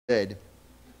good.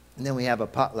 And then we have a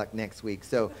potluck next week.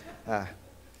 So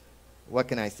what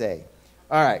can I say?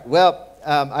 All right. Well,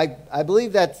 I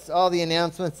believe that's all the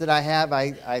announcements that I have.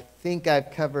 I think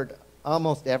I've covered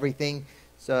almost everything.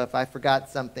 So if I forgot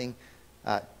something,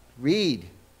 read.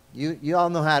 You all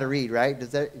know how to read, right?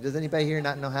 Does anybody here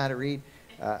not know how to read?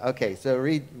 Okay, so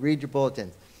read your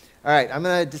bulletins. All right, I'm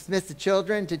going to dismiss the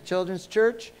children to Children's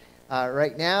Church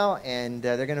right now, and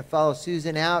they're going to follow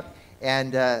Susan out.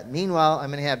 And meanwhile, I'm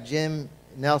going to have Jim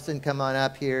Nelson come on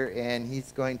up here, and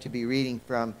he's going to be reading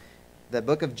from the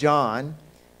book of John,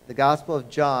 the Gospel of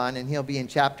John, and he'll be in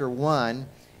chapter 1.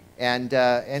 And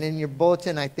in your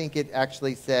bulletin, I think it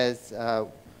actually says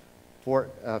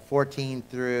 14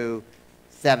 through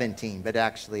 17, but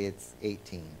actually it's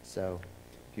 18. So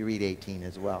if you read 18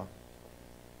 as well.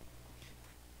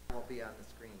 It won't be on the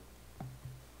screen.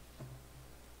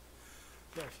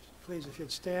 Yes, please, if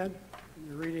you'd stand in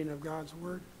the reading of God's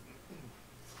Word.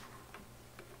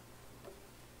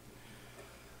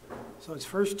 So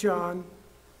it's 1 John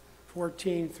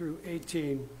 14 through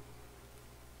 18.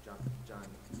 John,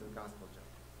 so the Gospel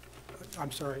of John.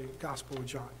 I'm sorry, Gospel of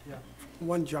John, yeah.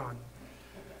 1 John.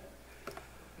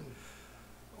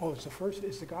 Oh, it's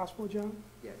the Gospel of John?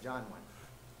 Yeah, John 1.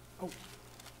 Oh,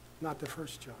 not the 1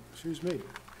 John, excuse me.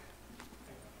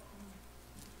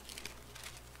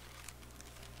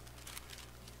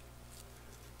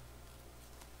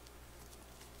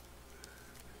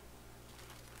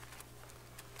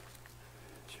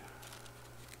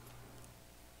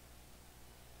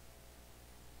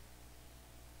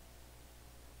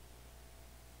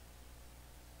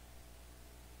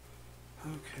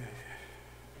 Okay.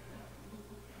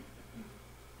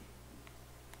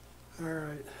 All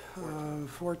right,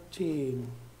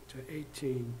 14 to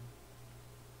 18.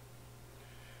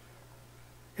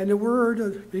 And the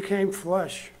Word became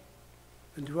flesh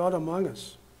and dwelt among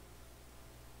us.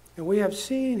 And we have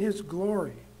seen his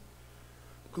glory,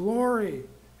 glory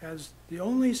as the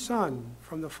only Son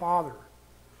from the Father,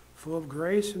 full of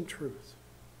grace and truth.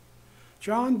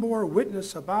 John bore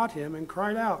witness about him and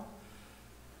cried out,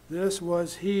 "This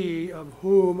was he of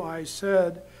whom I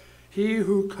said, 'He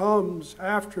who comes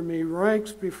after me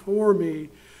ranks before me,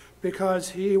 because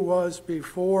he was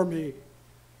before me.'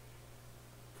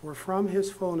 For from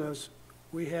his fullness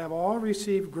we have all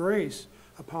received grace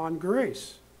upon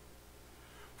grace.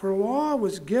 For law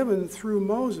was given through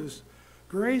Moses,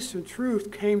 grace and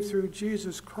truth came through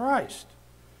Jesus Christ.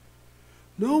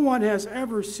 No one has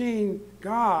ever seen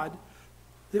God,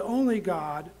 the only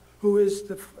God, who is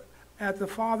at the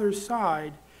Father's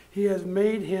side. He has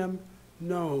made him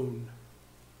known."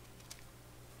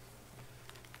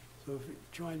 So if you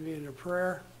join me in a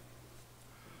prayer.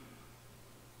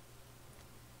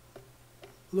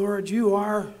 Lord, you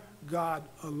are God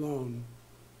alone.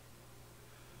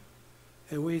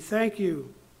 And we thank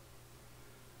you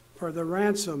for the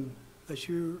ransom that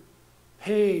you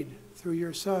paid through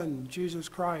your Son, Jesus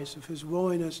Christ, of his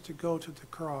willingness to go to the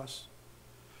cross.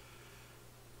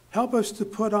 Help us to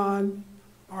put on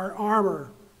our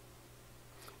armor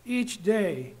each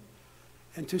day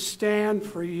and to stand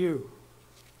for you.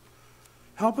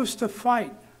 Help us to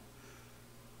fight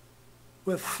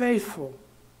with faithful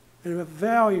and with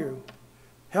value.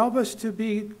 Help us to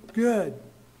be good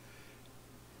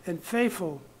and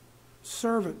faithful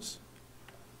servants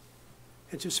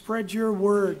and to spread your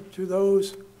word to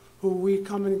those who we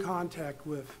come in contact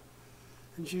with.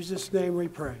 In Jesus' name we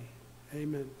pray.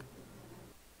 Amen.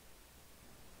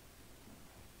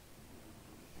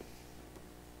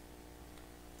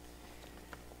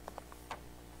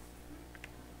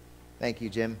 Thank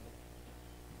you, Jim.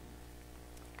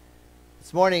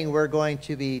 This morning we're going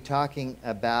to be talking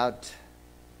about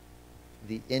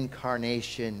the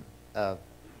incarnation of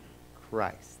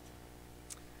Christ.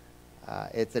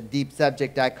 It's a deep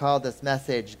subject. I call this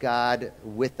message God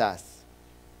with Us.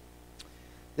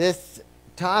 This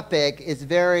topic is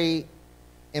very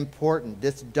important.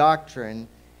 This doctrine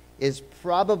is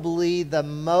probably the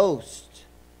most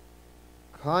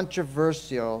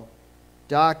controversial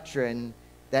doctrine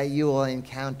that you will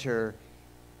encounter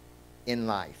in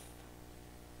life.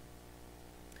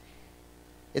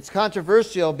 It's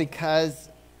controversial because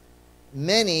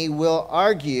many will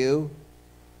argue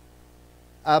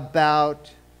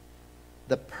about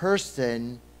the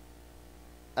person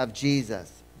of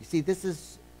Jesus. You see, this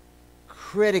is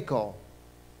critical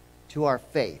to our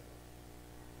faith.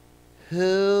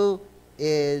 Who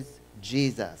is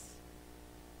Jesus?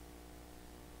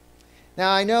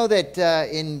 Now, I know that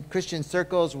in Christian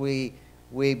circles we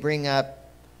bring up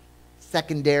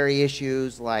secondary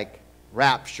issues like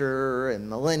rapture and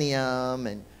millennium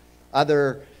and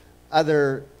other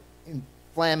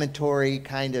inflammatory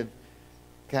kind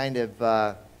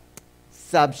of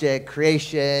subject,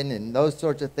 creation and those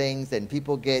sorts of things, and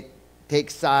people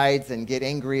take sides and get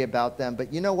angry about them.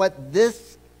 But you know what?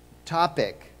 This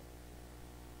topic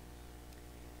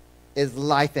is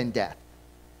life and death.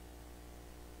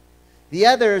 The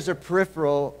others are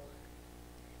peripheral,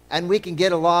 and we can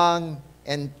get along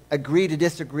and agree to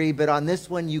disagree, but on this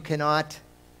one you cannot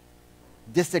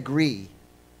disagree.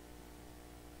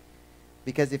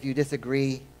 Because if you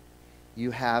disagree, you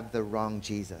have the wrong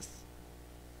Jesus.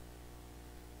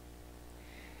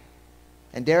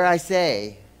 And dare I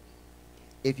say,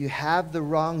 if you have the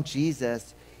wrong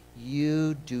Jesus,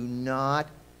 you do not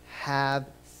have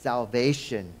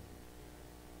salvation.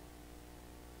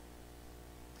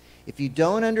 If you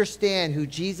don't understand who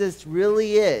Jesus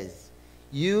really is,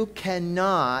 you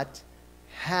cannot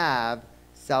have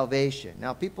salvation.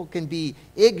 Now, people can be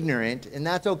ignorant, and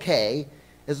that's okay,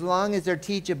 as long as they're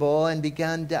teachable and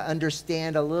begin to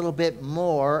understand a little bit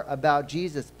more about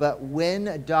Jesus. But when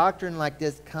a doctrine like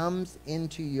this comes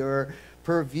into your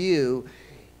purview,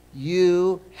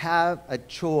 you have a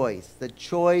choice. The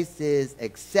choice is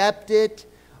accept it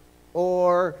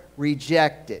or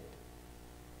reject it.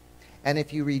 And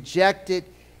if you reject it,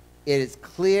 it is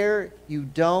clear you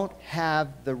don't have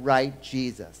the right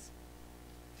Jesus.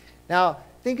 Now,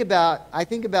 I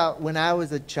think about when I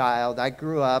was a child. I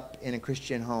grew up in a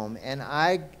Christian home, and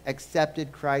I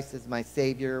accepted Christ as my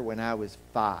Savior when I was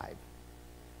 5.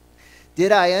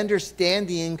 Did I understand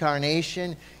the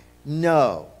incarnation?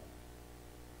 No.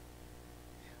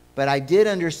 But I did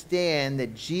understand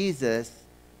that Jesus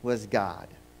was God.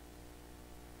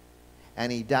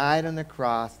 And he died on the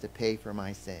cross to pay for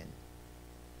my sin.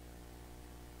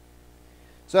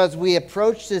 So as we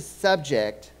approach this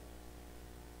subject,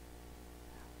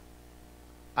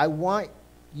 I want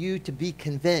you to be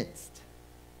convinced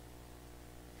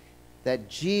that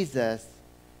Jesus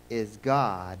is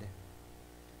God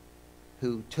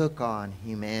who took on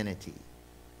humanity.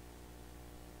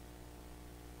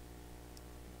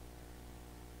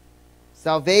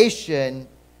 Salvation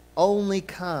only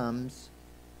comes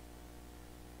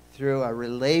through a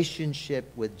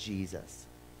relationship with Jesus.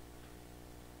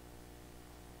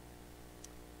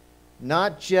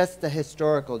 Not just the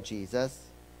historical Jesus,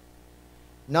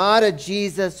 not a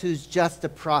Jesus who's just a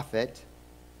prophet,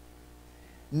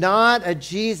 not a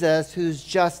Jesus who's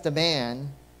just a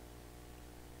man.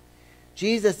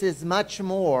 Jesus is much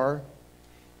more.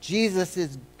 Jesus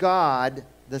is God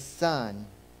the Son,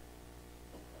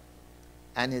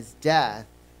 and his death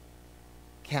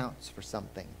counts for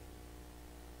something.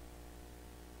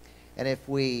 And if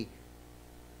we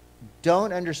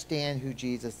don't understand who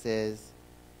Jesus is,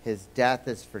 his death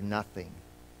is for nothing.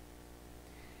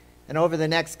 And over the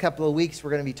next couple of weeks,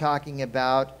 we're going to be talking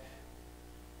about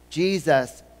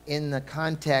Jesus in the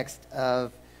context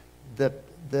of the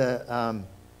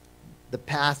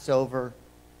Passover,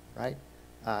 right?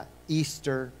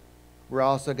 Easter. We're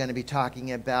also going to be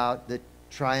talking about the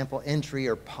triumphal entry,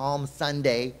 or Palm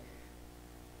Sunday.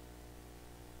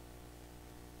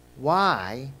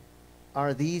 Why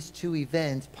are these two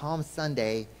events, Palm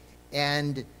Sunday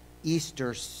and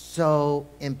Easter, so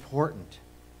important?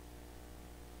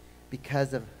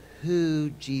 Because of who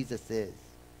Jesus is.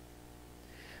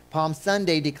 Palm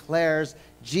Sunday declares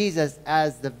Jesus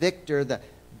as the victor,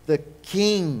 the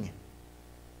king.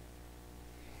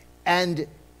 And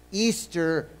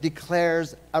Easter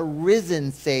declares a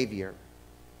risen Savior,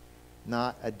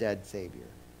 not a dead Savior.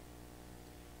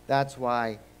 That's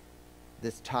why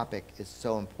this topic is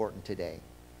so important today.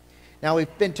 Now,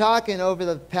 we've been talking over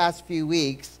the past few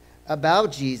weeks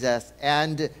about Jesus,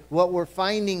 and what we're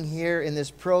finding here in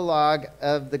this prologue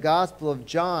of the Gospel of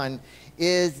John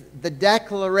is the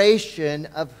declaration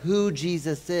of who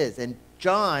Jesus is. And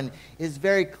John is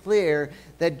very clear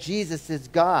that Jesus is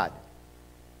God.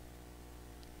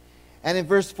 And in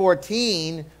verse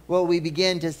 14, what we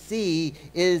begin to see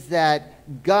is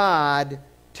that God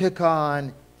took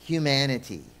on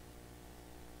humanity.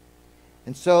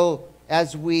 And so,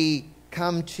 as we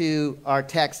come to our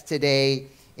text today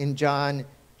in John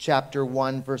chapter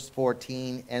 1, verse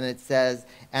 14, and it says,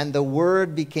 "And the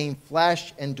Word became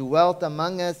flesh and dwelt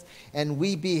among us, and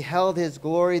we beheld his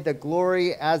glory, the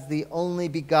glory as the only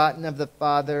begotten of the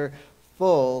Father,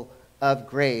 full of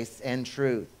grace and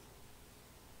truth."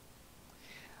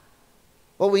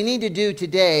 What we need to do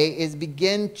today is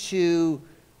begin to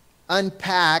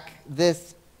unpack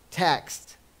this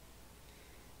text.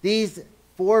 These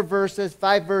 5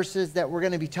 verses that we're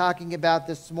going to be talking about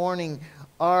this morning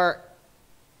are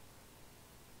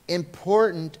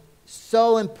important,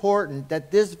 so important that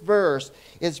this verse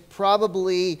is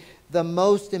probably the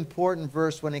most important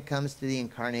verse when it comes to the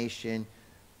incarnation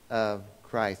of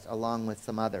Christ, along with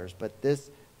some others. But this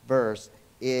verse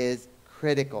is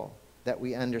critical that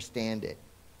we understand it.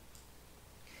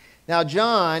 Now,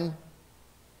 John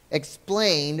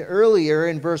explained earlier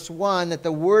in verse 1 that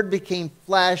the Word became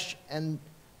flesh, and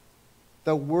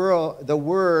the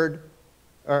Word,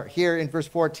 or here in verse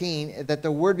 14, that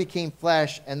the Word became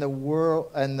flesh and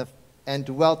and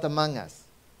dwelt among us.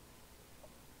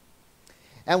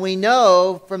 And we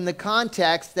know from the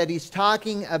context that he's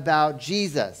talking about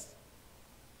Jesus.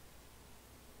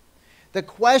 The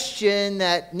question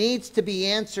that needs to be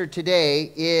answered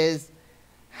today is,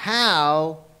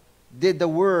 how did the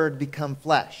Word become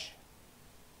flesh?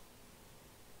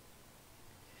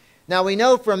 Now we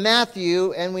know from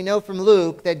Matthew and we know from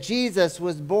Luke that Jesus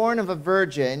was born of a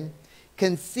virgin,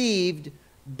 conceived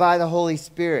by the Holy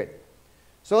Spirit.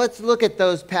 So let's look at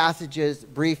those passages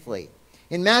briefly.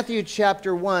 In Matthew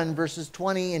chapter 1, verses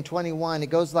 20 and 21, it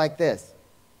goes like this.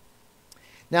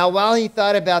 Now while he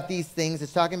thought about these things,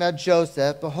 it's talking about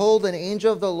Joseph, behold, an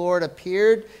angel of the Lord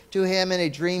appeared to him in a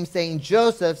dream, saying,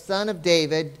 Joseph, son of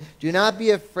David, do not be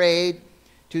afraid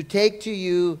to take to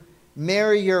you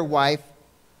Mary your wife,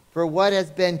 for what has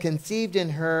been conceived in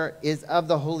her is of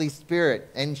the Holy Spirit,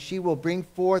 and she will bring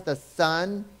forth a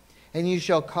son, and you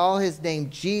shall call his name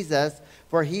Jesus,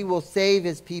 for he will save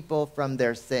his people from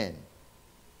their sin.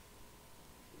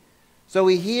 So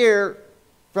we hear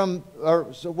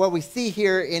so what we see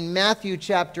here in Matthew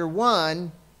chapter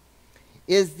 1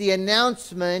 is the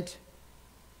announcement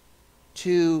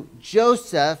to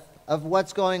Joseph of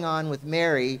what's going on with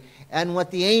Mary. And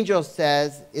what the angel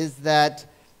says is that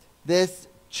this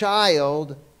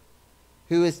child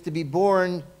who is to be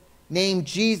born, named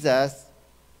Jesus,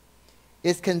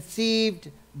 is conceived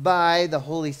by the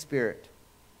Holy Spirit.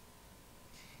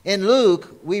 In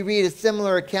Luke, we read a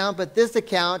similar account, but this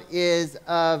account is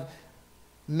of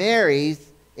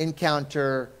Mary's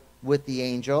encounter with the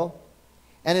angel.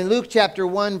 And in Luke chapter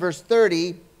 1, verse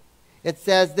 30, it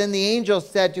says, Then the angel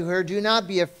said to her, Do not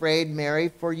be afraid, Mary,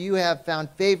 for you have found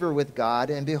favor with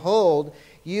God. And behold,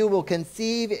 you will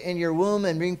conceive in your womb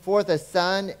and bring forth a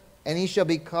son, and you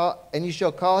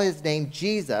shall call his name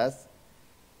Jesus.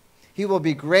 He will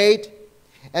be great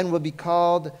and will be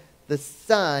called the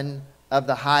Son of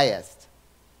the Highest.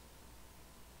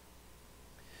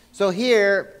 So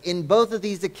here, in both of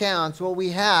these accounts, what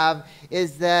we have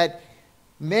is that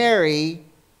Mary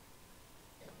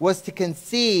was to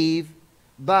conceive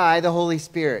by the Holy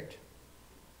Spirit.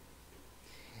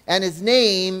 And his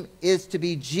name is to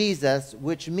be Jesus,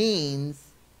 which means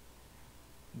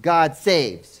God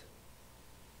saves.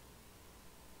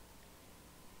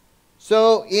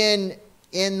 So in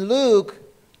Luke,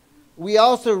 we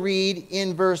also read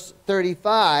in verse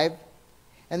 35,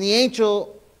 And the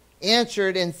angel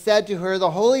answered and said to her,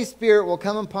 The Holy Spirit will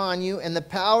come upon you, and the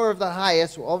power of the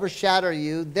highest will overshadow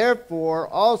you. Therefore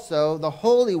also the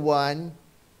Holy One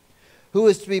who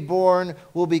is to be born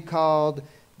will be called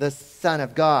the Son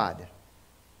of God.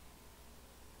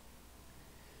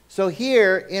 So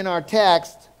here in our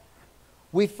text,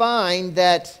 we find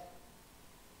that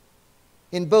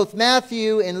in both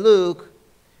Matthew and Luke,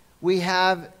 we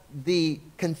have the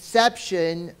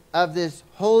conception of this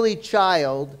holy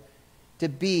child to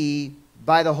be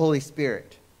by the Holy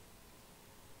Spirit.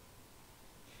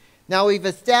 Now we've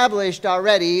established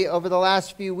already over the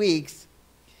last few weeks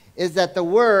is that the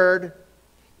Word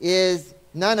is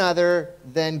none other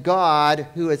than God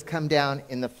who has come down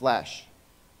in the flesh.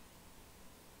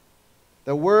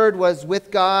 The Word was with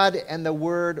God, and the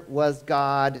Word was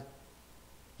God.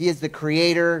 He is the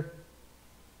Creator,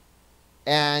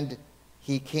 and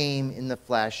He came in the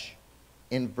flesh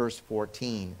in verse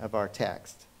 14 of our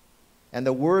text. And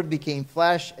the Word became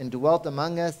flesh and dwelt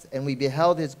among us, and we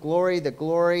beheld His glory, the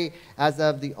glory as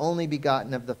of the only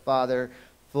begotten of the Father,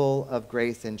 full of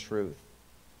grace and truth.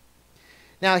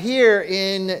 Now here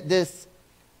in this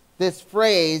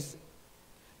phrase,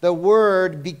 the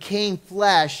Word became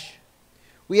flesh,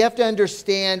 we have to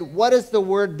understand, what does the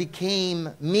word became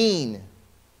mean?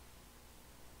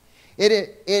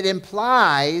 It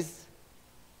implies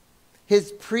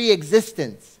His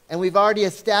pre-existence. And we've already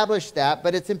established that,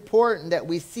 but it's important that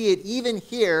we see it even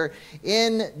here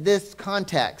in this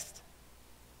context.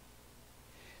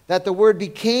 That the Word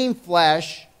became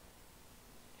flesh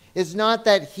is not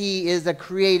that He is a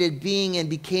created being and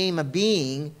became a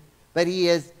being, but He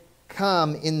has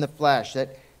come in the flesh.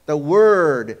 That the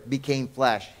Word became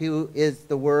flesh. Who is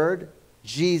the Word?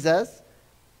 Jesus.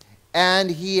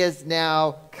 And He is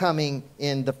now coming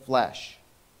in the flesh.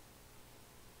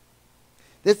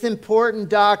 This important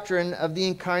doctrine of the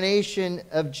incarnation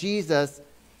of Jesus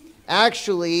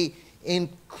actually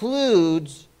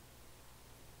includes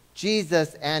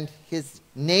Jesus and his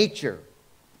nature.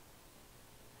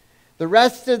 The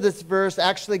rest of this verse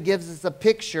actually gives us a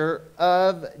picture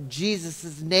of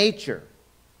Jesus' nature.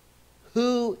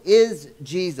 Who is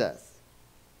Jesus?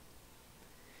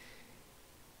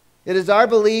 It is our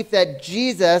belief that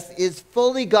Jesus is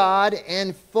fully God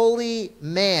and fully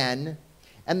man,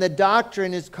 and the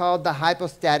doctrine is called the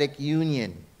hypostatic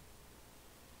union.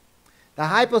 The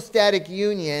hypostatic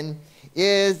union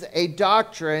is a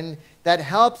doctrine that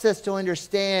helps us to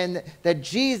understand that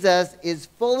Jesus is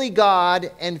fully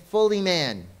God and fully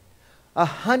man.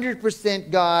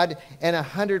 100% God and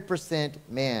 100%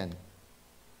 man.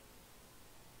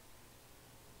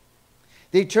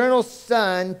 The eternal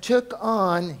Son took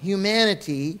on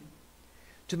humanity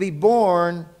to be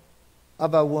born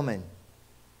of a woman.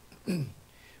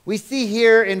 We see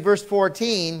here in verse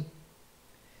 14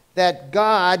 that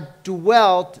God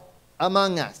dwelt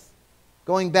among us.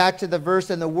 Going back to the verse,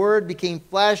 and the Word became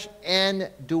flesh and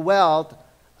dwelt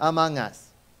among us.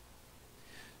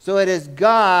 So it is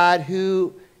God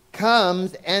who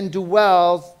comes and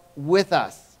dwells with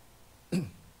us.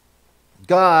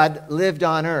 God lived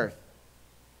on earth.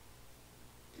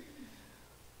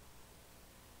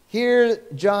 Here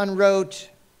John wrote,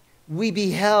 "We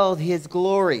beheld his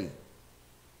glory."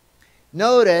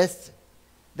 Notice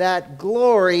that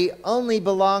glory only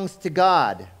belongs to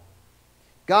God.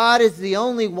 God is the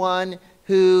only one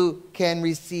who can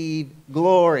receive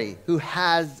glory, who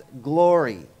has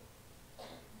glory.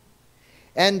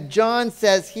 And John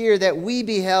says here that we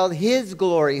beheld his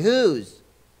glory. Whose?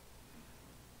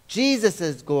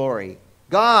 Jesus' glory.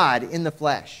 God in the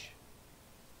flesh.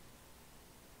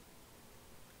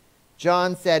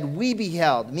 John said, we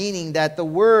beheld, meaning that the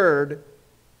Word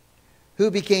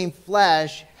who became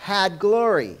flesh had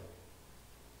glory.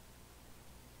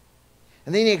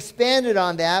 And then he expanded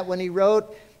on that when he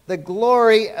wrote, the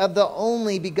glory of the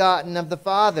only begotten of the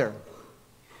Father,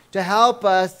 to help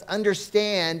us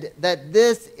understand that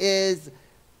this is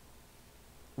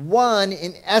one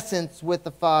in essence with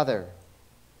the Father.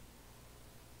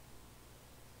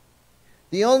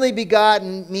 The only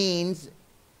begotten means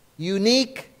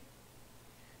unique,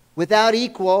 without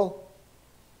equal,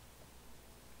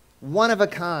 one of a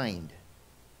kind.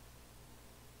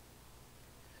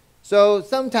 So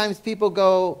sometimes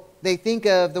people they think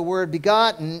of the word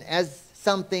begotten as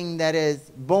something that is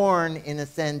born in a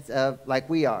sense of like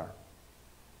we are.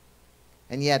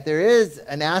 And yet there is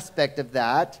an aspect of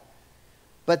that,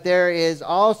 but there is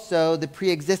also the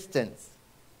preexistence.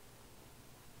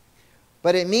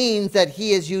 But it means that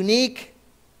he is unique,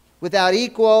 without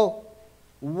equal,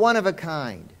 one of a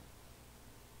kind.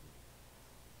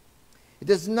 It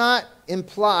does not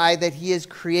imply that he is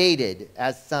created,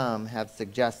 as some have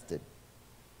suggested.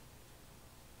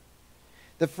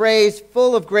 The phrase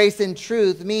full of grace and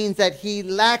truth means that he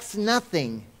lacks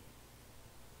nothing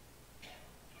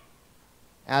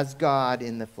as God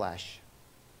in the flesh.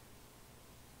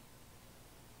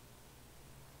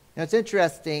 Now it's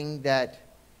interesting that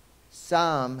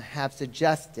some have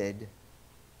suggested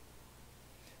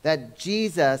that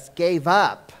Jesus gave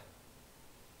up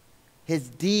his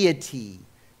deity.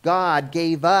 God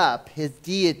gave up his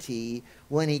deity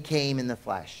when he came in the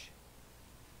flesh.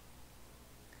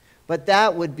 But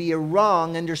that would be a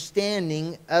wrong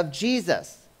understanding of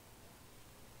Jesus.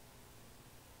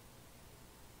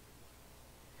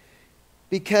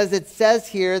 Because it says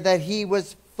here that he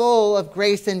was full of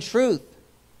grace and truth,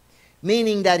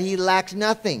 meaning that he lacked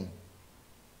nothing.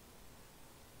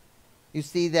 You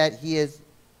see that he is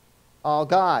all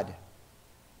God,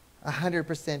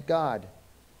 100% God,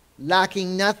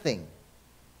 lacking nothing.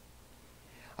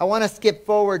 I want to skip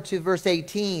forward to verse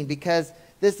 18 because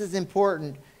this is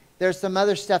important. There's some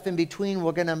other stuff in between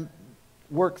we're going to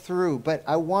work through, but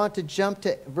I want to jump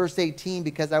to verse 18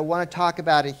 because I want to talk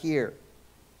about it here.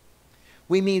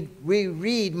 We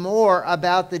read more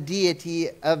about the deity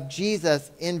of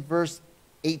Jesus in verse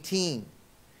 18.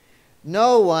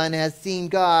 No one has seen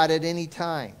God at any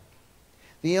time.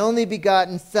 The only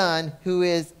begotten Son, who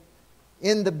is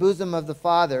in the bosom of the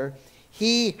Father,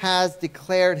 he has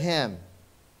declared him.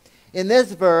 In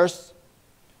this verse,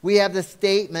 we have the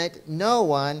statement, no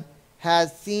one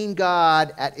has seen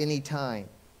God at any time.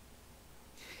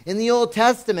 In the Old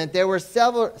Testament, there were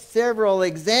several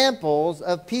examples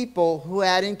of people who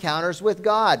had encounters with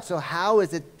God. So how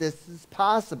is it this is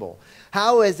possible?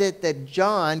 How is it that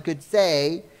John could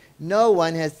say, no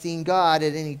one has seen God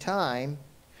at any time,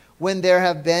 when there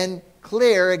have been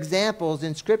clear examples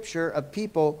in Scripture of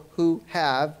people who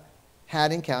have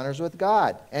had encounters with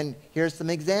God? And here's some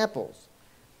examples.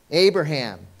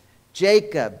 Abraham,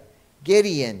 Jacob,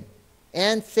 Gideon,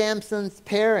 and Samson's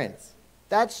parents.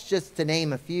 That's just to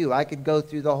name a few. I could go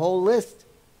through the whole list.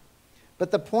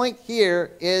 But the point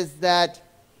here is that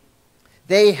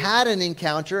they had an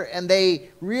encounter and they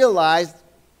realized,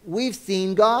 we've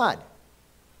seen God.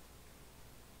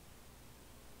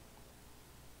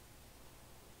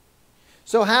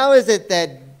 So how is it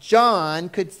that John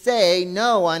could say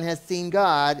no one has seen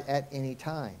God at any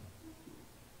time?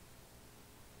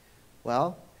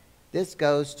 Well, this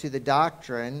goes to the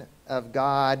doctrine of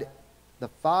God the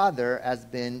Father as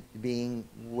being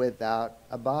without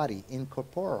a body,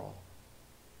 incorporeal.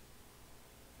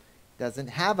 Doesn't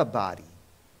have a body.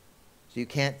 So you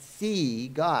can't see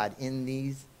God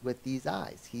with these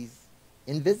eyes. He's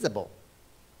invisible.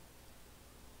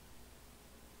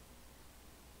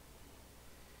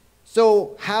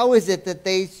 So how is it that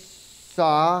they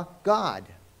saw God?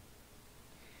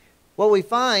 What we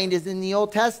find is in the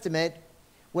Old Testament,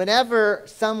 whenever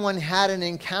someone had an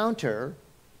encounter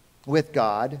with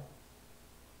God,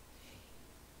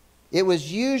 it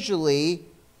was usually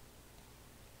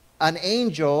an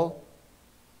angel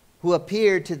who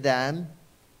appeared to them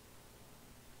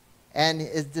and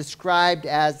is described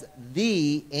as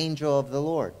the angel of the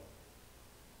Lord.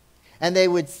 And they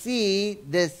would see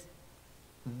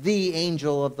the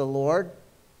angel of the Lord,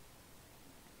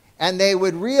 and they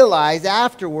would realize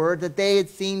afterward that they had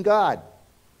seen God.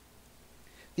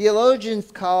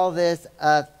 Theologians call this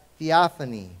a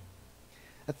theophany.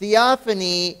 A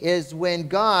theophany is when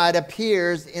God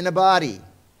appears in a body.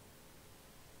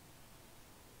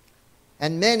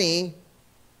 And many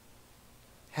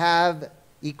have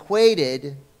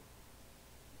equated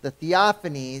the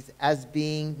theophanies as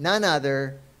being none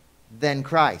other than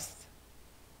Christ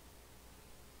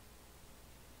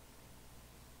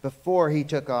before he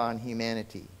took on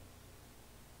humanity.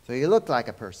 So he looked like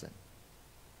a person.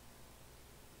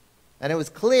 And it was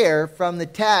clear from the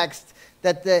text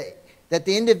that the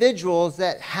individuals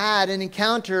that had an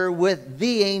encounter with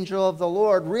the angel of the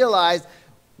Lord realized,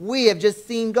 we have just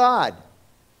seen God.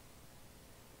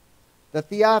 The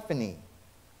theophany.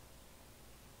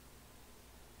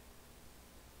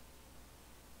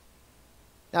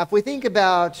 Now, if we think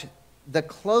about the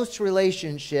close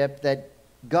relationship that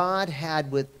God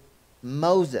had with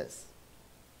Moses,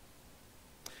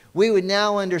 we would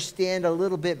now understand a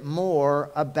little bit more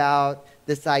about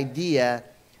this idea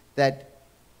that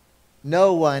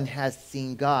no one has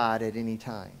seen God at any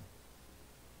time.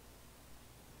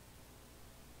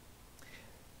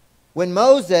 When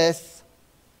Moses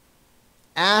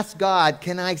asked God,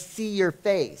 "Can I see your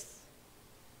face?"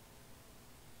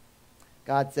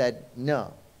 God said,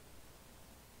 "No."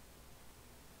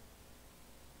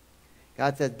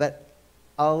 God said, "But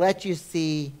I'll let you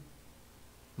see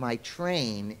my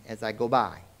train as I go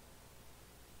by.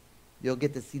 You'll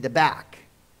get to see the back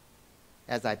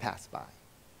as I pass by."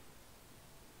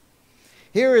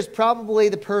 Here is probably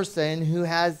the person who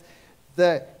has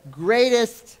the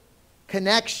greatest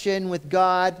connection with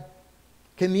God,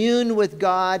 communed with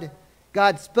God.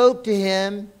 God spoke to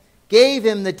him, gave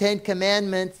him the 10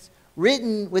 Commandments,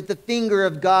 written with the finger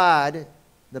of God,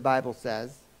 the Bible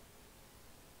says.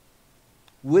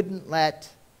 Wouldn't let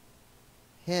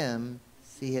him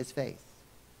see his face.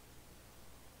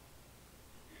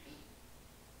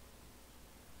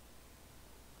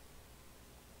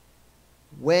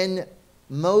 When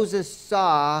Moses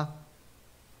saw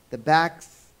the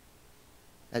backs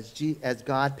as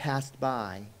God passed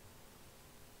by,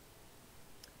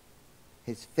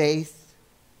 his face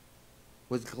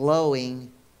was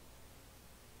glowing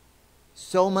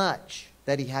so much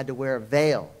that he had to wear a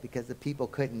veil because the people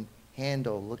couldn't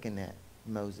handle looking at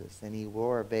Moses, and he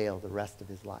wore a veil the rest of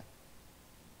his life.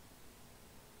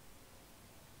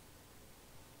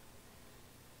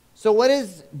 So what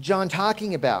is John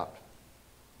talking about?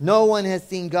 No one has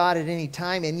seen God at any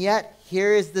time, and yet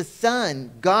here is the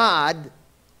Son, God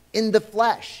in the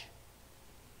flesh.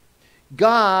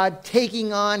 God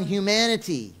taking on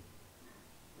humanity.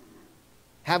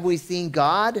 Have we seen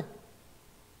God?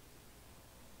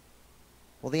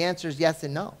 Well, the answer is yes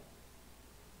and no.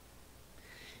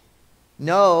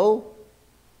 No,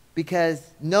 because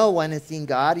no one has seen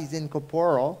God. He's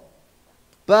incorporeal.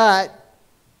 But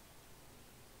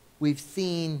we've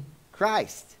seen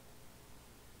Christ.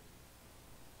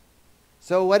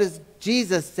 So what does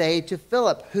Jesus say to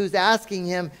Philip, who's asking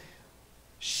him,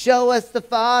 "Show us the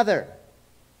Father"?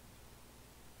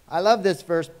 I love this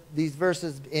verse, these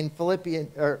verses in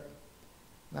Philippians,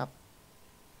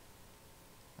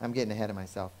 I'm getting ahead of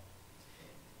myself.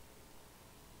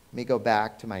 Let me go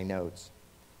back to my notes.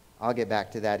 I'll get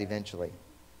back to that eventually.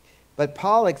 But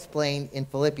Paul explained in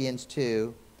Philippians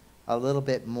 2 a little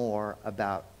bit more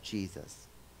about Jesus.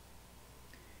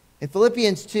 In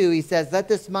Philippians 2, he says, "Let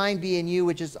this mind be in you,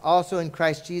 which is also in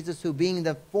Christ Jesus, who being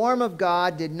the form of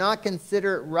God did not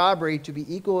consider it robbery to be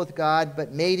equal with God,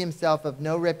 but made himself of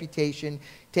no reputation,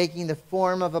 taking the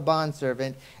form of a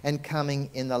bondservant and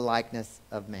coming in the likeness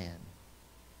of man."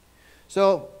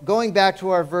 So going back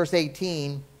to our verse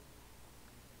 18,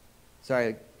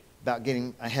 sorry about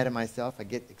getting ahead of myself, I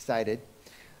get excited.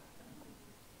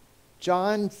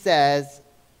 John says,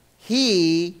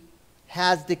 he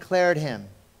has declared him.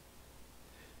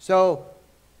 So,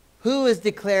 who is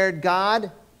declared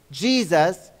God?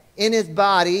 Jesus, in his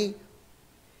body,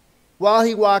 while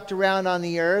he walked around on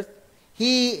the earth.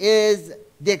 He is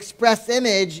the express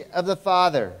image of the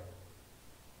Father.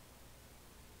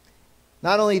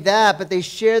 Not only that, but they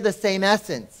share the same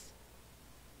essence.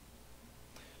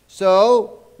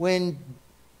 So, when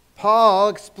Paul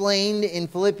explained in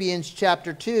Philippians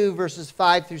chapter 2, verses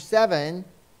 5 through 7,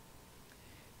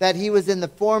 that he was in the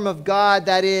form of God,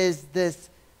 that he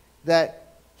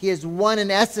is one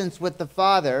in essence with the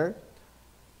Father.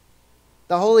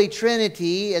 The Holy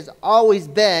Trinity has always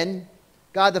been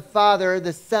God the Father,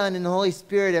 the Son, and the Holy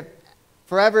Spirit have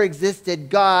forever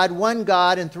existed. God, one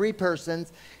God in three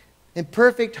persons, in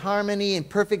perfect harmony and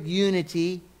perfect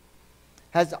unity,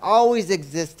 has always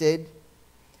existed.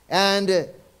 And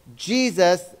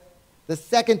Jesus, the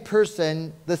second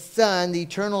person, the Son, the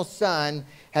eternal Son,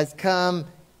 has come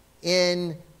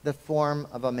in the form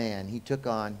of a man. He took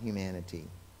on humanity.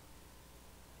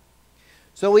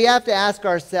 So we have to ask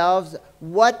ourselves,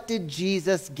 what did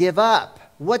Jesus give up?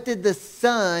 What did the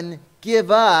Son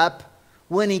give up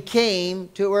when he came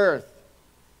to earth?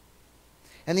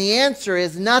 And the answer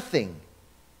is nothing.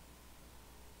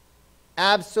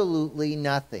 Absolutely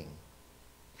nothing.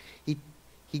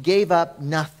 He gave up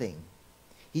nothing.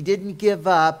 He didn't give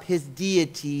up his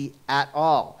deity at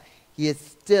all. He is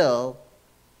still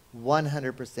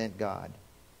 100% God.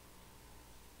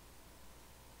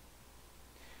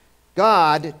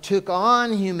 God took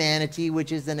on humanity,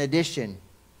 which is an addition.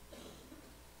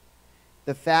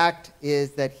 The fact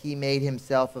is that he made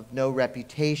himself of no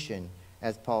reputation,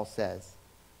 as Paul says.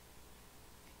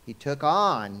 He took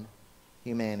on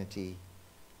humanity,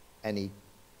 and he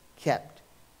kept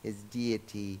his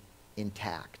deity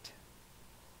intact.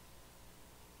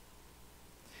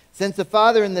 Since the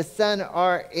Father and the Son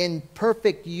are in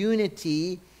perfect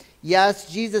unity,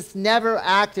 yes, Jesus never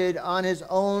acted on his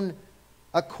own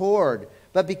accord.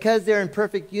 But because they're in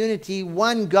perfect unity,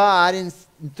 one God in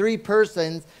three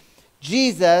persons,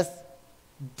 Jesus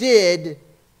did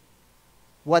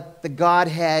what the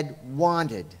Godhead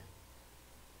wanted.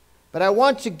 But I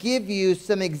want to give you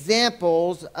some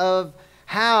examples of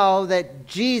how that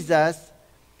Jesus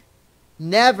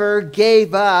never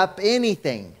gave up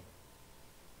anything.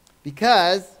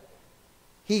 Because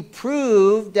he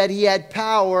proved that he had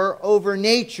power over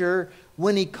nature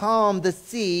when he calmed the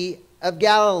Sea of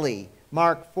Galilee.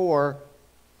 Mark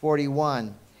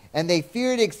 4:41. And they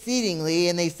feared exceedingly,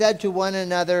 and they said to one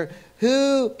another,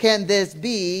 "Who can this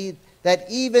be that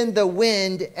even the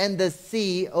wind and the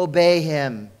sea obey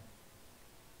him?"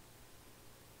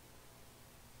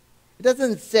 It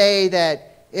doesn't say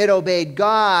that it obeyed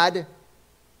God.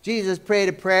 Jesus prayed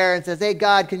a prayer and says, "Hey,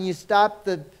 God, can you stop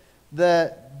the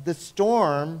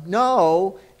storm?"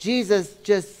 No, Jesus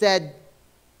just said,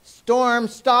 "Storm,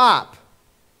 stop."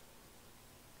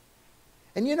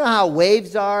 And you know how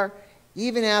waves are?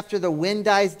 Even after the wind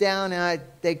dies down,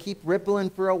 they keep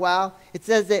rippling for a while. It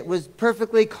says it was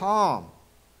perfectly calm.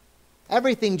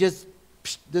 Everything just,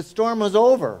 the storm was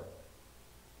over.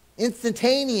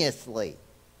 Instantaneously.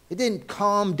 It didn't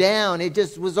calm down. It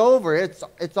just was over.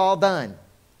 It's all done.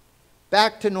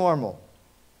 Back to normal.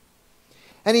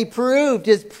 And he proved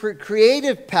his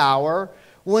creative power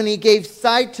when he gave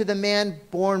sight to the man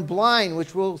born blind,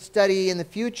 which we'll study in the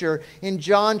future in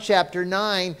John chapter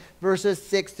 9, verses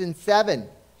 6 and 7.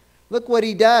 Look what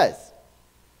he does.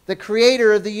 The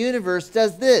creator of the universe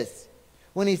does this.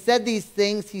 When he said these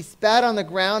things, he spat on the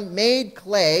ground, made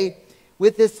clay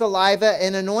with his saliva,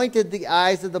 and anointed the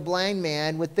eyes of the blind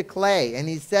man with the clay. And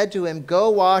he said to him,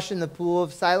 "Go wash in the pool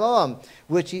of Siloam,"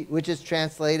 which is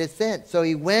translated sent. So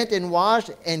he went and washed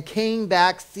and came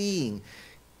back seeing.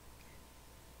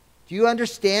 Do you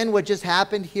understand what just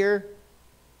happened here?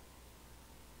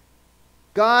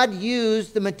 God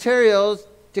used the materials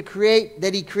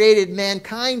that he created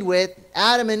mankind with,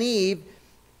 Adam and Eve,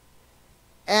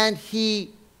 and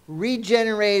he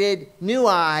regenerated new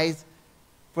eyes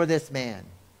for this man.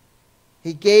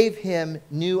 He gave him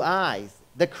new eyes,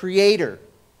 the creator.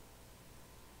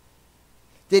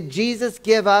 Did Jesus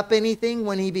give up anything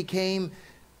when he became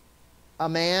a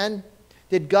man?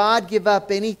 Did God give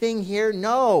up anything here?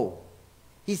 No.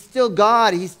 He's still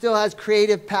God. He still has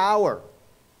creative power.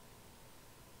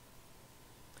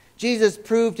 Jesus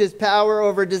proved his power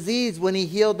over disease when he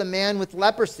healed the man with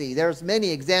leprosy. There's many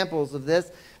examples of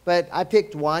this, but I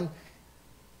picked one.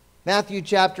 Matthew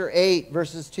chapter 8,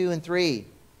 verses 2 and 3.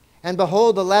 And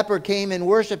behold, the leper came and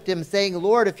worshipped him, saying,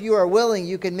 Lord, if you are willing,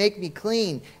 you can make me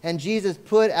clean. And Jesus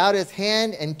put out his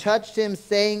hand and touched him,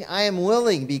 saying, I am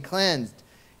willing, be cleansed.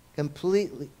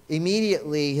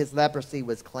 Immediately his leprosy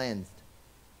was cleansed.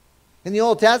 In the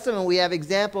Old Testament, we have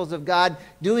examples of God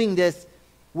doing this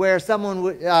where someone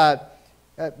would,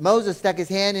 Moses stuck his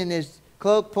hand in his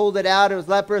cloak, pulled it out, it was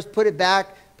leprous, put it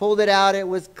back, pulled it out, it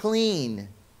was clean.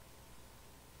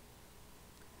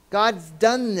 God's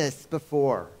done this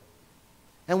before.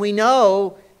 And we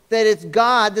know that it's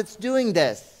God that's doing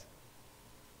this.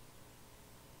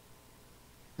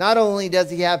 Not only does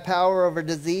he have power over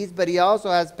disease, but he also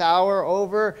has power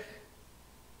over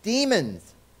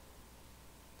demons.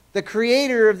 The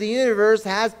creator of the universe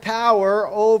has power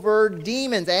over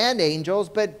demons and angels,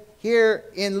 but here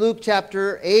in Luke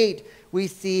chapter 8, we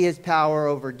see his power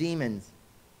over demons.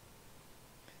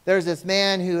 There's this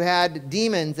man who had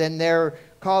demons, and they're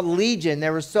called Legion.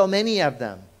 There were so many of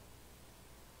them.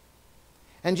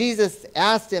 And Jesus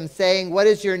asked him, saying, what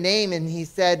is your name? And he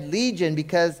said, Legion,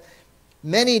 because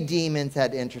many demons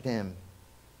had entered him.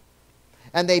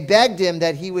 And they begged him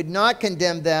that he would not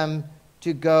condemn them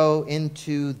to go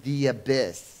into the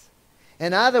abyss.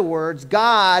 In other words,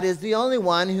 God is the only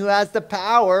one who has the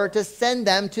power to send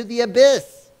them to the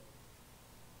abyss.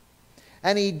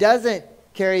 And he doesn't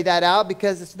carry that out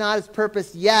because it's not his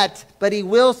purpose yet, but he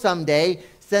will someday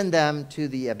send them to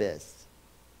the abyss.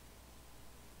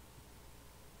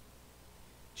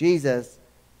 Jesus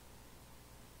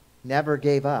never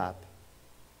gave up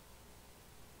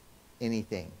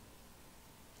anything.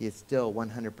 He is still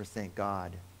 100%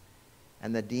 God.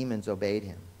 And the demons obeyed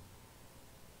him.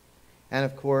 And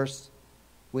of course,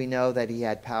 we know that he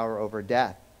had power over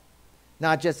death.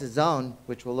 Not just his own,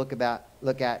 which we'll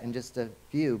look at in just a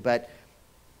few, but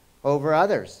over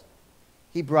others.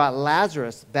 He brought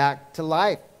Lazarus back to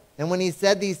life. And when he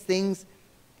said these things,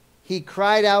 he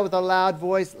cried out with a loud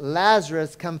voice,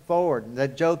 Lazarus, come forward. The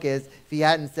joke is, if he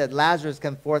hadn't said, Lazarus,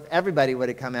 come forth, everybody would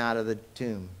have come out of the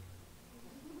tomb.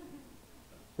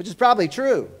 Which is probably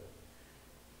true.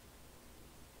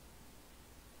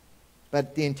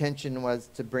 But the intention was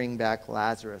to bring back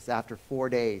Lazarus after 4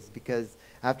 days, because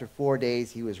after 4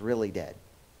 days he was really dead.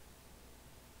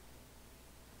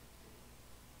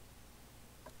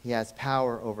 He has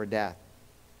power over death.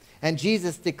 And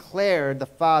Jesus declared the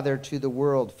Father to the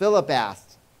world. Philip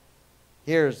asked,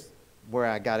 here's where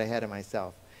I got ahead of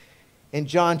myself. In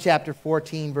John chapter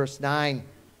 14, verse 9,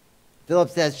 Philip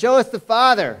says, show us the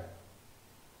Father.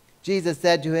 Jesus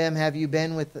said to him, have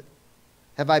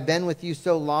I been with you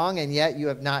so long, and yet you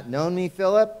have not known me,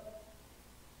 Philip?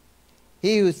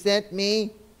 He who sent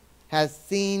me has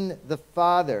seen the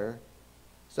Father,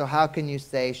 so how can you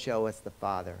say, show us the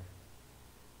Father?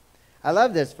 I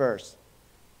love this verse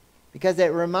because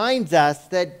it reminds us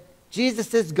that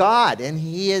Jesus is God, and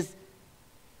he is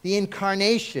the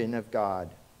incarnation of God.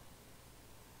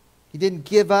 He didn't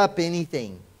give up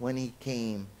anything when he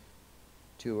came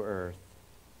to earth.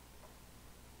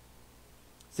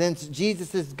 Since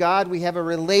Jesus is God, we have a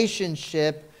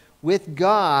relationship with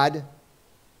God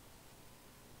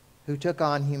who took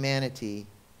on humanity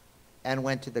and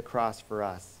went to the cross for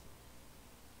us.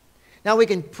 Now we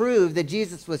can prove that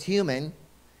Jesus was human.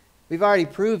 We've already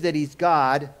proved that he's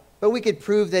God, but we could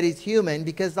prove that he's human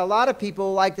because a lot of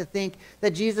people like to think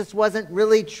that Jesus wasn't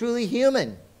really truly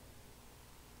human.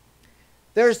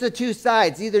 There's the two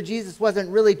sides. Either Jesus wasn't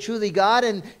really truly God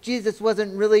and Jesus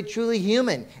wasn't really truly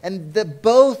human. And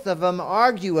both of them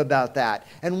argue about that.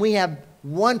 And we have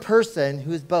one person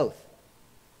who's both.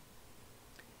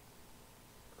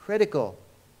 Critical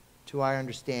to our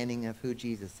understanding of who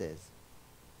Jesus is.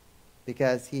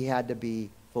 Because he had to be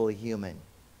fully human.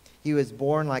 He was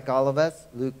born like all of us,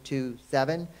 Luke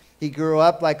 2:7. He grew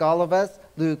up like all of us,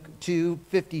 Luke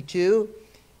 2:52.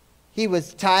 He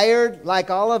was tired like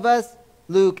all of us,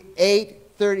 Luke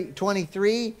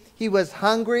 8:23. He was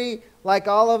hungry like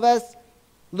all of us,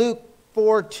 Luke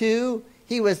 4:2.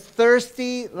 He was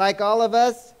thirsty like all of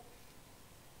us,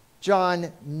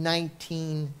 John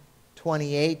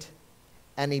 19:28.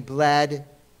 And he bled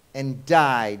and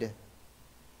died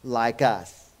like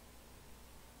us,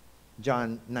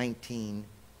 John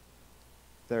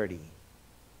 19:30.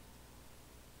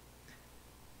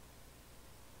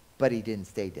 But he didn't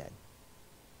stay dead,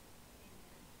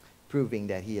 proving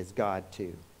that he is God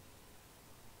too.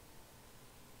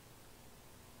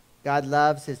 God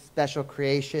loves his special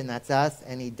creation, that's us,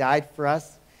 and he died for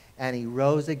us, and he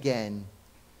rose again,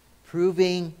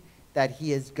 proving that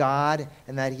he is God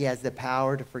and that he has the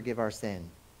power to forgive our sin.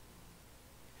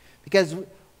 Because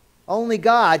only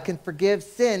God can forgive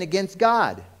sin against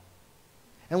God.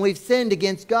 And we've sinned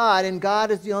against God, and God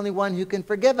is the only one who can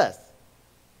forgive us.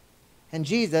 And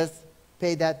Jesus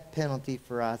paid that penalty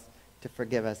for us to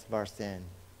forgive us of our sin.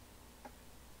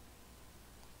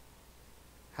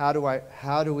 How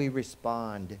do we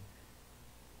respond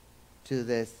to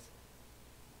this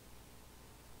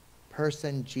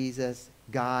person, Jesus,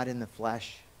 God in the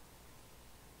flesh?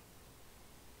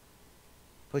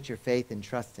 Put your faith and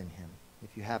trust in him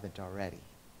if you haven't already.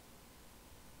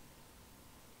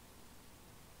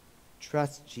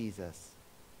 Trust Jesus.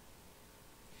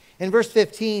 In verse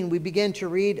 15, we begin to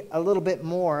read a little bit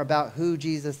more about who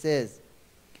Jesus is.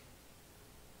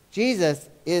 Jesus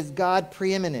is God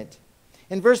preeminent.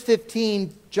 In verse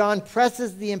 15, John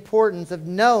presses the importance of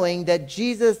knowing that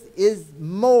Jesus is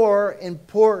more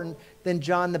important than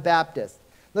John the Baptist.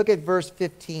 Look at verse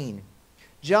 15.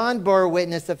 John bore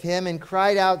witness of him and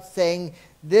cried out, saying,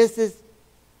 This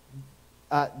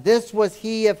was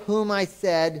he of whom I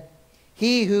said,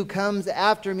 He who comes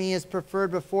after me is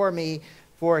preferred before me,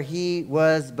 for he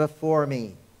was before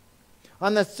me.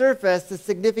 On the surface, the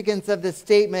significance of this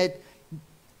statement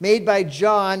made by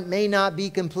John may not be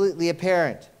completely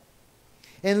apparent.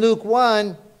 In Luke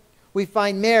 1, we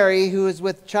find Mary, who is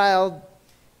with child,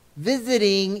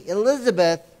 visiting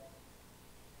Elizabeth,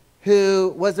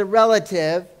 who was a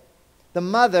relative, the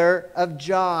mother of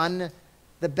John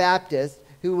the Baptist,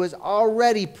 who was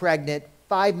already pregnant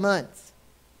 5 months.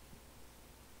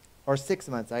 Or 6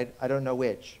 months, I don't know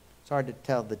which. It's hard to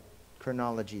tell the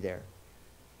chronology there.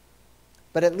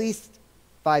 But at least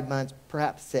 5 months,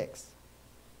 perhaps 6.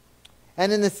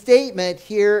 And in the statement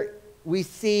here, we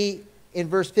see in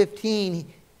verse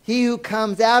 15, He who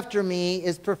comes after me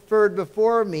is preferred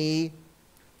before me,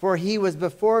 for he was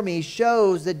before me,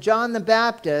 shows that John the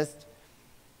Baptist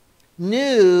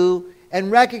knew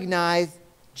and recognized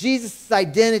Jesus'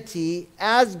 identity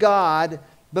as God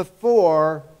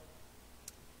before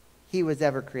he was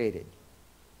ever created.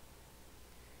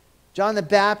 John the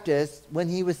Baptist, when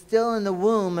he was still in the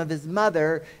womb of his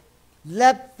mother,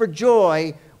 leapt for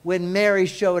joy when Mary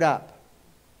showed up.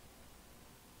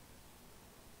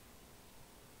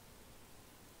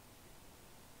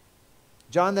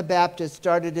 John the Baptist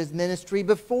started his ministry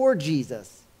before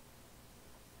Jesus.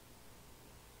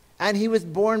 And he was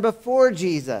born before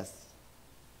Jesus.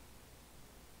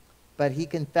 But he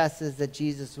confesses that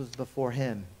Jesus was before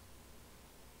him.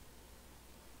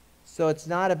 So it's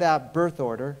not about birth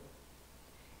order.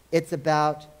 It's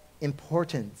about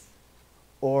importance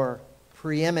or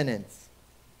preeminence.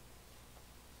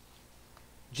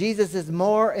 Jesus is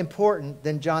more important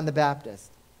than John the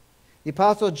Baptist. The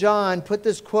Apostle John put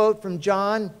this quote from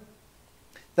John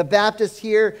the Baptist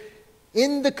here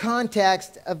in the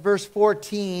context of verse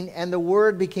 14, and the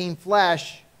Word became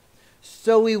flesh,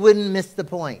 so we wouldn't miss the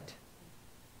point.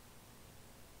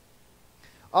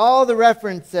 All the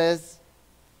references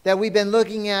that we've been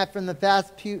looking at from the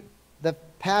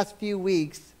past few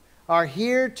weeks are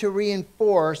here to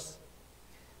reinforce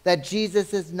that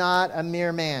Jesus is not a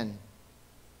mere man.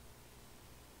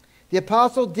 The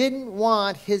apostle didn't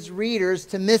want his readers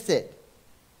to miss it.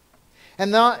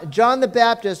 And John the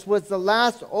Baptist was the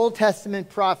last Old Testament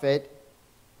prophet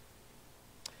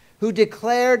who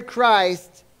declared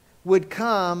Christ would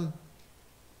come,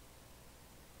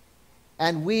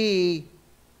 and we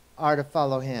are to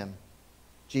follow him,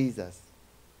 Jesus.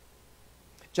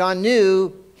 John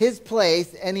knew his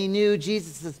place, and he knew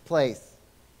Jesus' place.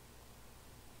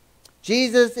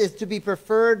 Jesus is to be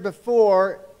preferred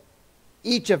before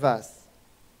each of us.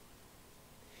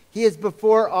 He is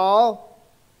before all,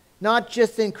 not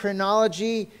just in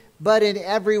chronology, but in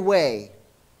every way.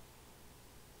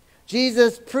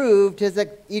 Jesus proved his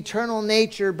eternal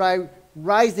nature by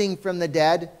rising from the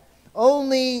dead.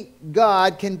 Only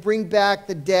God can bring back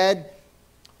the dead,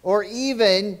 or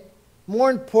even, more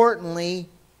importantly,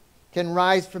 can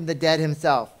rise from the dead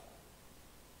himself.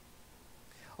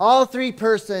 All three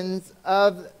persons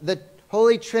of the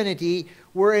Holy Trinity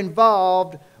were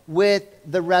involved with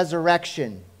the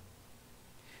resurrection.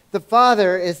 The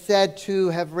Father is said to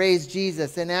have raised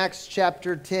Jesus. In Acts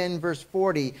chapter 10, verse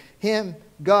 40, him,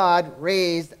 God,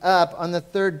 raised up on the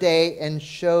third day and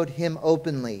showed him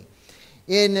openly.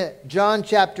 In John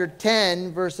chapter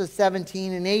 10, verses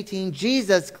 17 and 18,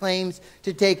 Jesus claims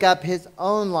to take up his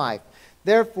own life.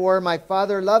 Therefore, my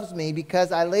Father loves me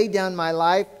because I lay down my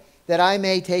life that I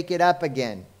may take it up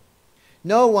again.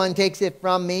 No one takes it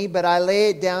from me, but I lay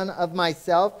it down of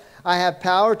myself. I have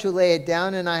power to lay it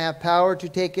down, and I have power to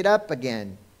take it up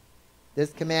again.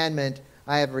 This commandment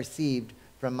I have received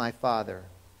from my Father."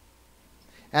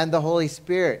 And the Holy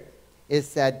Spirit is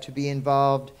said to be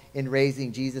involved in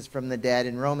raising Jesus from the dead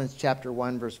in Romans chapter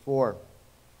 1, verse 4.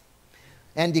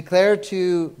 "And declared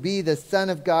to be the Son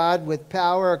of God with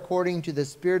power according to the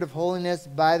Spirit of holiness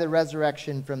by the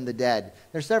resurrection from the dead."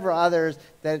 There are several others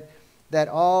that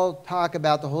all talk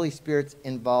about the Holy Spirit's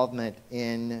involvement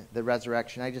in the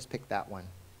resurrection. I just picked that one.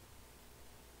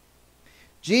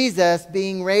 Jesus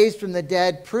being raised from the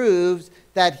dead proves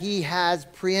that he has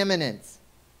preeminence.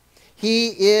 He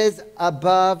is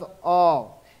above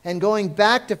all. And going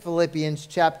back to Philippians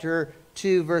chapter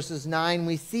 2, verses 9,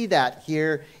 we see that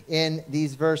here in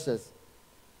these verses.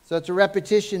 So it's a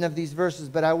repetition of these verses,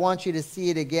 but I want you to see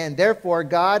it again. "Therefore,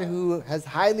 God, who has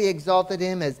highly exalted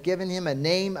him, has given him a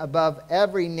name above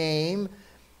every name,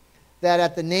 that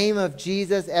at the name of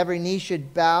Jesus every knee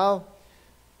should bow,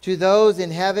 to those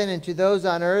in heaven and to those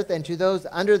on earth and to those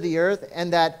under the earth,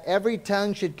 and that every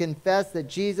tongue should confess that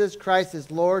Jesus Christ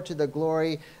is Lord, to the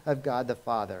glory of God the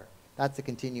Father." That's a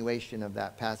continuation of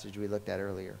that passage we looked at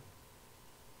earlier.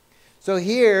 So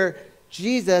here,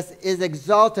 Jesus is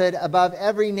exalted above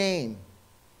every name.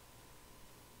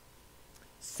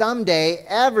 Someday,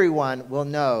 everyone will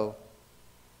know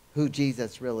who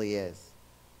Jesus really is.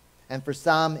 And for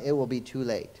some, it will be too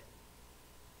late.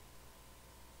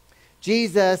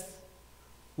 Jesus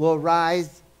will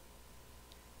rise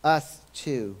us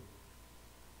too.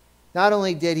 Not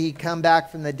only did he come back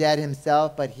from the dead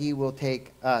himself, but he will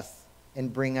take us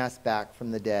and bring us back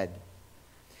from the dead.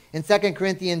 In 2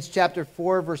 Corinthians chapter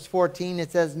 4, verse 14, it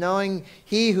says, "Knowing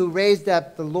he who raised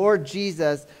up the Lord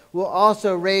Jesus will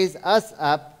also raise us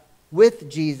up with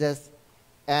Jesus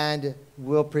and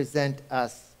will present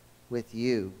us with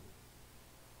you."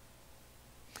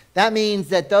 That means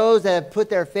that those that have put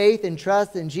their faith and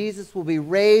trust in Jesus will be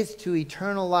raised to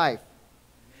eternal life,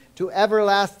 to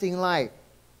everlasting life.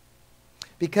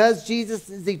 Because Jesus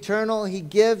is eternal, he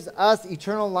gives us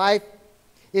eternal life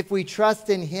if we trust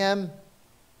in him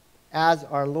as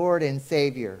our Lord and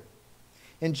Savior.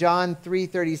 In John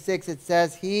 3:36 it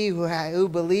says, "He who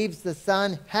believes the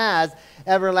Son has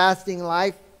everlasting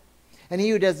life, and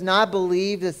he who does not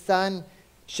believe the Son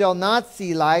shall not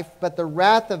see life, but the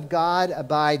wrath of God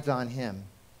abides on him."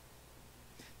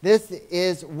 This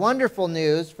is wonderful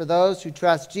news for those who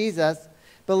trust Jesus.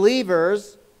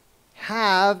 Believers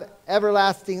have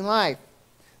everlasting life.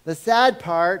 The sad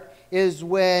part is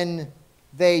when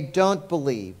they don't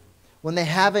believe, when they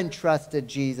haven't trusted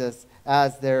Jesus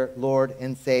as their Lord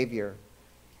and Savior.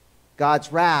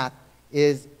 God's wrath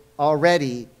is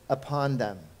already upon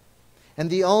them. And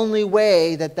the only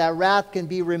way that that wrath can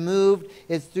be removed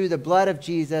is through the blood of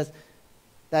Jesus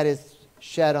that is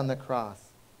shed on the cross.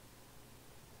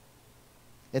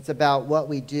 It's about what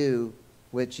we do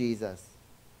with Jesus.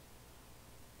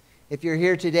 If you're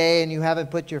here today and you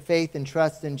haven't put your faith and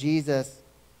trust in Jesus,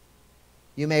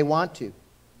 you may want to.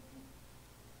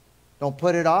 Don't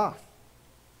put it off.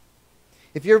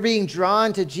 If you're being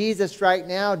drawn to Jesus right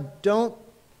now, don't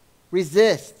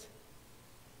resist.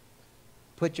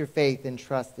 Put your faith and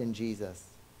trust in Jesus.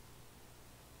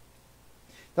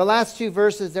 The last two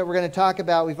verses that we're going to talk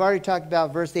about, we've already talked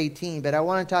about verse 18, but I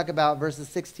want to talk about verses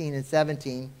 16 and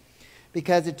 17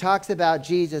 because it talks about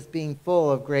Jesus being full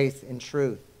of grace and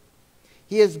truth.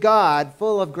 He is God,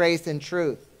 full of grace and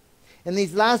truth. In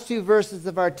these last two verses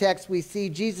of our text, we see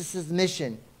Jesus'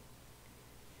 mission.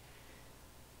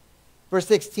 Verse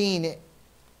 16,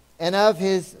 "And of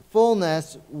his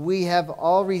fullness we have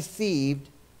all received,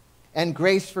 and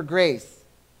grace for grace.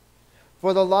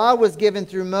 For the law was given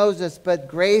through Moses, but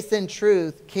grace and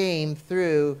truth came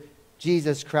through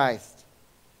Jesus Christ."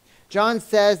 John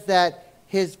says that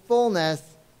his fullness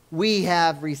we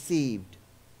have received.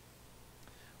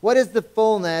 What is the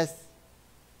fullness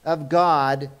of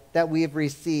God that we have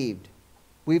received?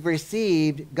 We've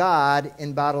received God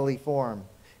in bodily form.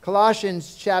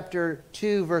 Colossians chapter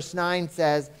 2, verse 9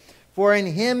 says, "For in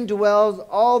him dwells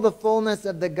all the fullness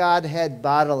of the Godhead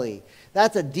bodily."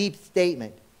 That's a deep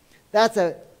statement. That's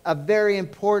a very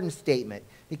important statement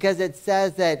because it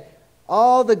says that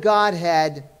all the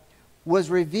Godhead was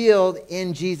revealed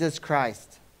in Jesus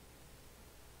Christ.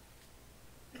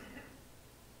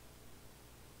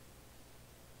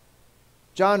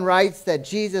 John writes that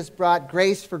Jesus brought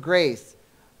grace for grace.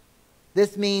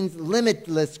 This means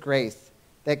limitless grace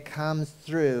that comes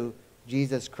through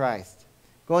Jesus Christ.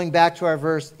 Going back to our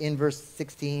verse, in verse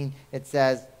 16, it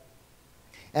says,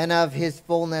 "And of his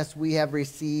fullness we have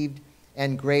received,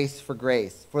 and grace for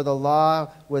grace. For the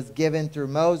law was given through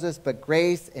Moses, but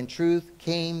grace and truth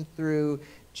came through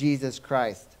Jesus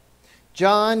Christ."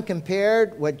 John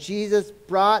compared what Jesus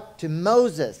brought to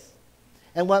Moses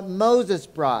and what Moses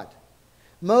brought.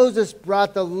 Moses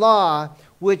brought the law,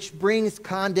 which brings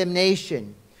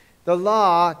condemnation. The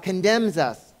law condemns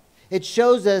us. It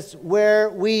shows us where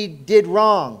we did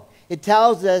wrong. It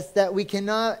tells us that we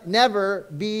cannot never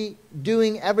be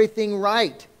doing everything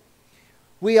right.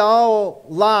 We all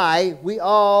lie. We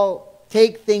all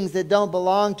take things that don't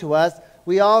belong to us.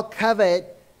 We all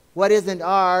covet what isn't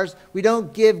ours. We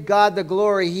don't give God the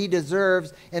glory He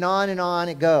deserves, and on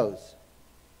it goes.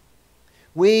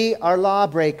 We are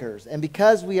lawbreakers, and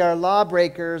because we are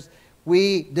lawbreakers,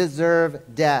 we deserve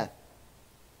death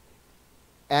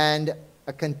and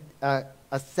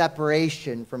a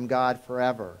separation from God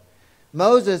forever.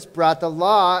 Moses brought the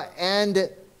law, and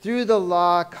through the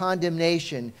law,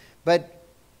 condemnation. But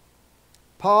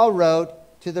Paul wrote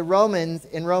to the Romans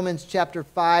in Romans chapter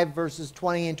 5, verses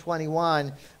 20 and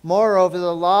 21, "Moreover,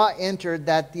 the law entered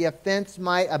that the offense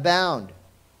might abound.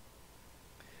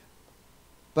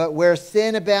 But where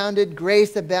sin abounded,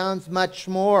 grace abounds much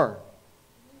more.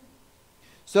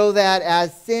 So that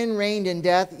as sin reigned in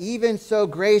death, even so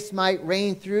grace might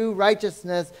reign through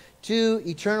righteousness to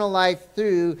eternal life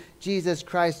through Jesus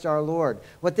Christ our Lord."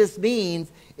 What this means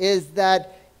is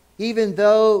that even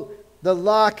though the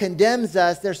law condemns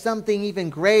us, there's something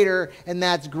even greater, and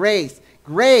that's grace.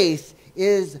 Grace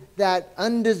is that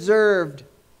undeserved,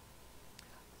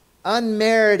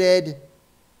 unmerited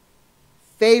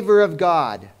favor of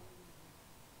God.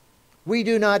 We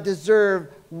do not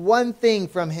deserve one thing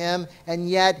from Him, and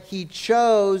yet He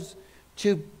chose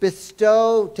to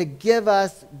bestow, to give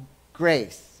us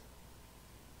grace.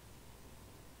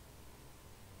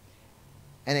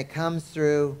 And it comes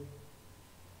through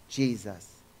Jesus.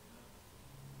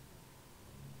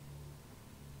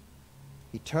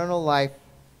 Eternal life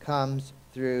comes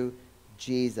through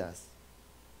Jesus.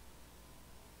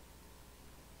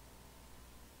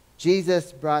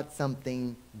 Jesus brought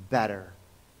something better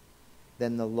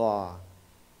than the law.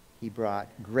 He brought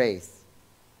grace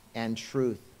and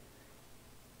truth.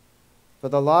 For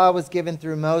the law was given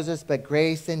through Moses, but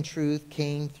grace and truth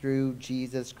came through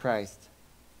Jesus Christ.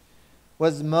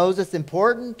 Was Moses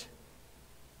important?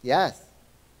 Yes.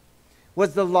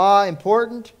 Was the law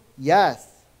important? Yes.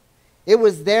 It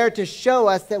was there to show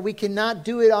us that we cannot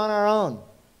do it on our own,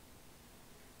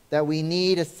 that we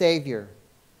need a Savior.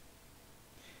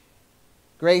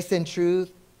 Grace and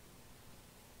truth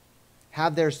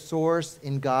have their source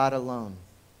in God alone.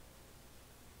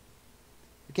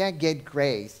 You can't get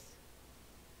grace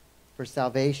for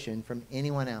salvation from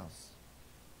anyone else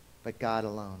but God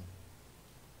alone.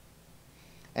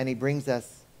 And He brings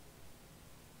us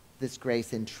this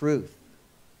grace in truth.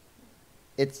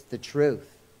 It's the truth.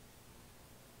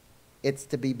 It's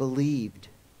to be believed.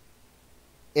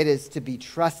 It is to be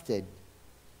trusted.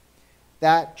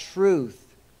 That truth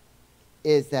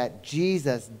is that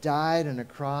Jesus died on a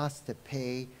cross to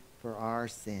pay for our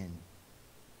sin.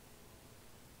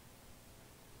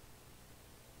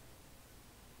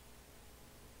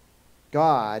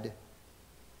 God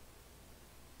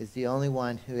is the only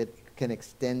one who can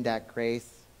extend that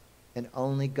grace, and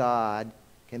only God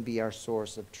can be our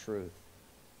source of truth.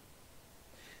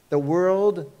 The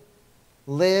world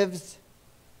lives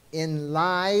in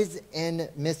lies and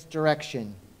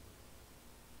misdirection.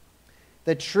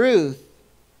 The truth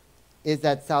is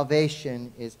that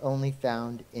salvation is only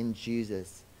found in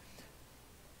Jesus.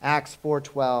 Acts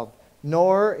 4:12,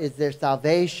 "Nor is there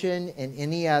salvation in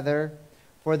any other,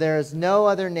 for there is no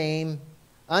other name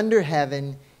under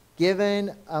heaven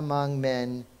given among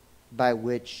men by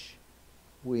which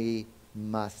we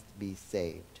must be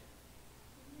saved."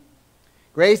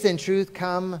 Grace and truth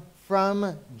come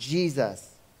from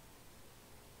Jesus.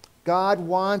 God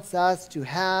wants us to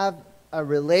have a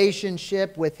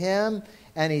relationship with Him,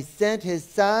 and He sent His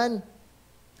Son,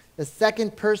 the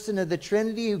second person of the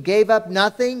Trinity, who gave up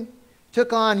nothing,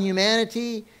 took on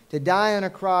humanity to die on a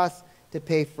cross to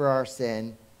pay for our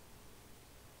sin.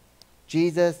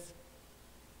 Jesus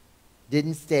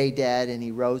didn't stay dead, and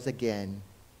He rose again,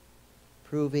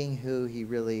 proving who He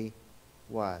really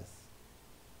was.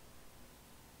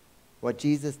 What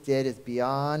Jesus did is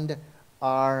beyond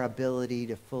our ability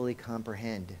to fully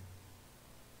comprehend.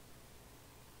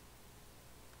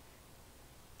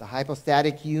 The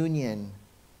hypostatic union,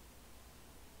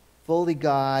 fully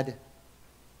God,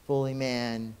 fully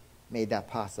man, made that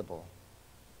possible.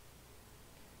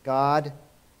 God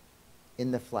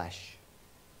in the flesh,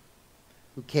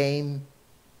 who came,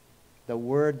 the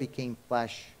Word became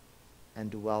flesh and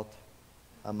dwelt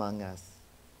among us.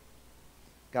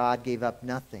 God gave up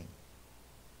nothing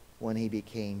when He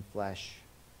became flesh.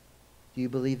 Do you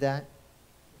believe that?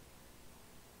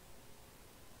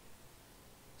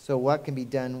 So what can be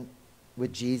done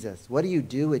with Jesus? What do you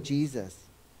do with Jesus?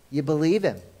 You believe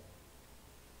him.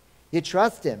 You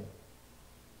trust him.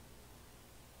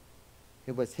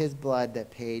 It was his blood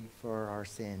that paid for our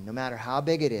sin. No matter how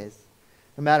big it is,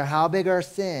 no matter how big our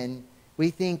sin, we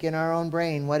think in our own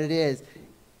brain what it is.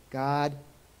 God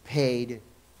paid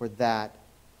for that,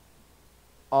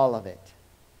 all of it.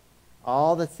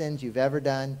 All the sins you've ever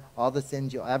done, all the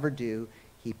sins you'll ever do,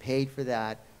 he paid for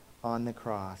that on the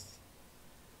cross.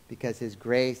 Because his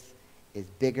grace is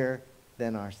bigger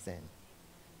than our sin.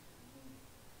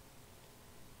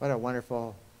 What a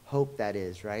wonderful hope that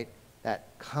is, right? That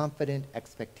confident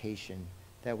expectation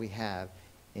that we have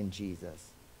in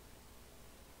Jesus.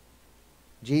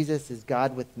 Jesus is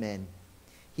God with men.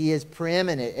 He is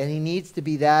preeminent, and he needs to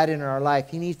be that in our life.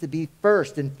 He needs to be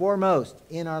first and foremost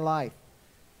in our life.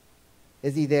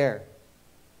 Is he there?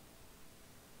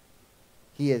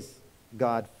 He is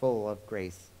God full of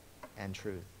grace and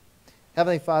truth.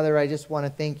 Heavenly Father, I just want to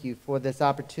thank you for this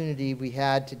opportunity we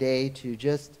had today to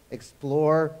just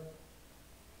explore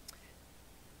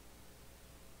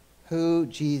who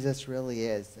Jesus really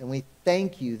is. And we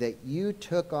thank you that you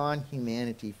took on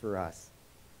humanity for us.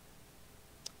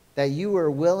 That you were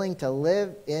willing to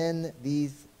live in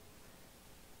these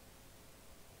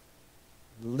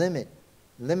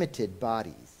limited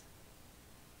bodies.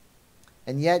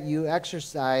 And yet you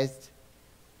exercised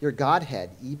your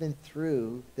Godhead even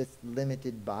through this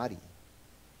limited body.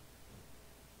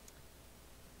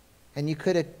 And you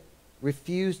could have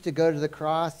refused to go to the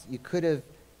cross. You could have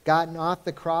gotten off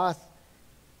the cross,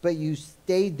 but you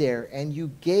stayed there and you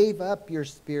gave up your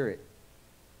spirit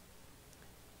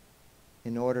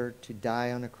in order to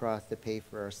die on a cross to pay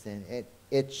for our sin.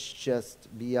 It's just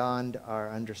beyond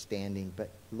our understanding. But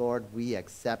Lord, we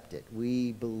accept it.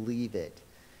 We believe it,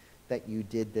 that you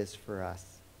did this for us.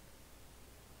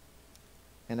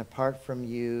 And apart from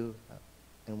you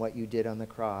and what you did on the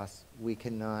cross, we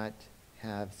cannot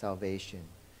have salvation.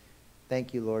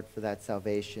 Thank you, Lord, for that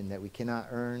salvation that we cannot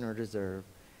earn or deserve.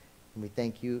 And we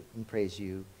thank you and praise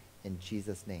you in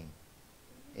Jesus' name.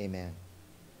 Amen.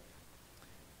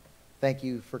 Thank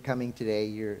you for coming today.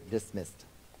 You're dismissed.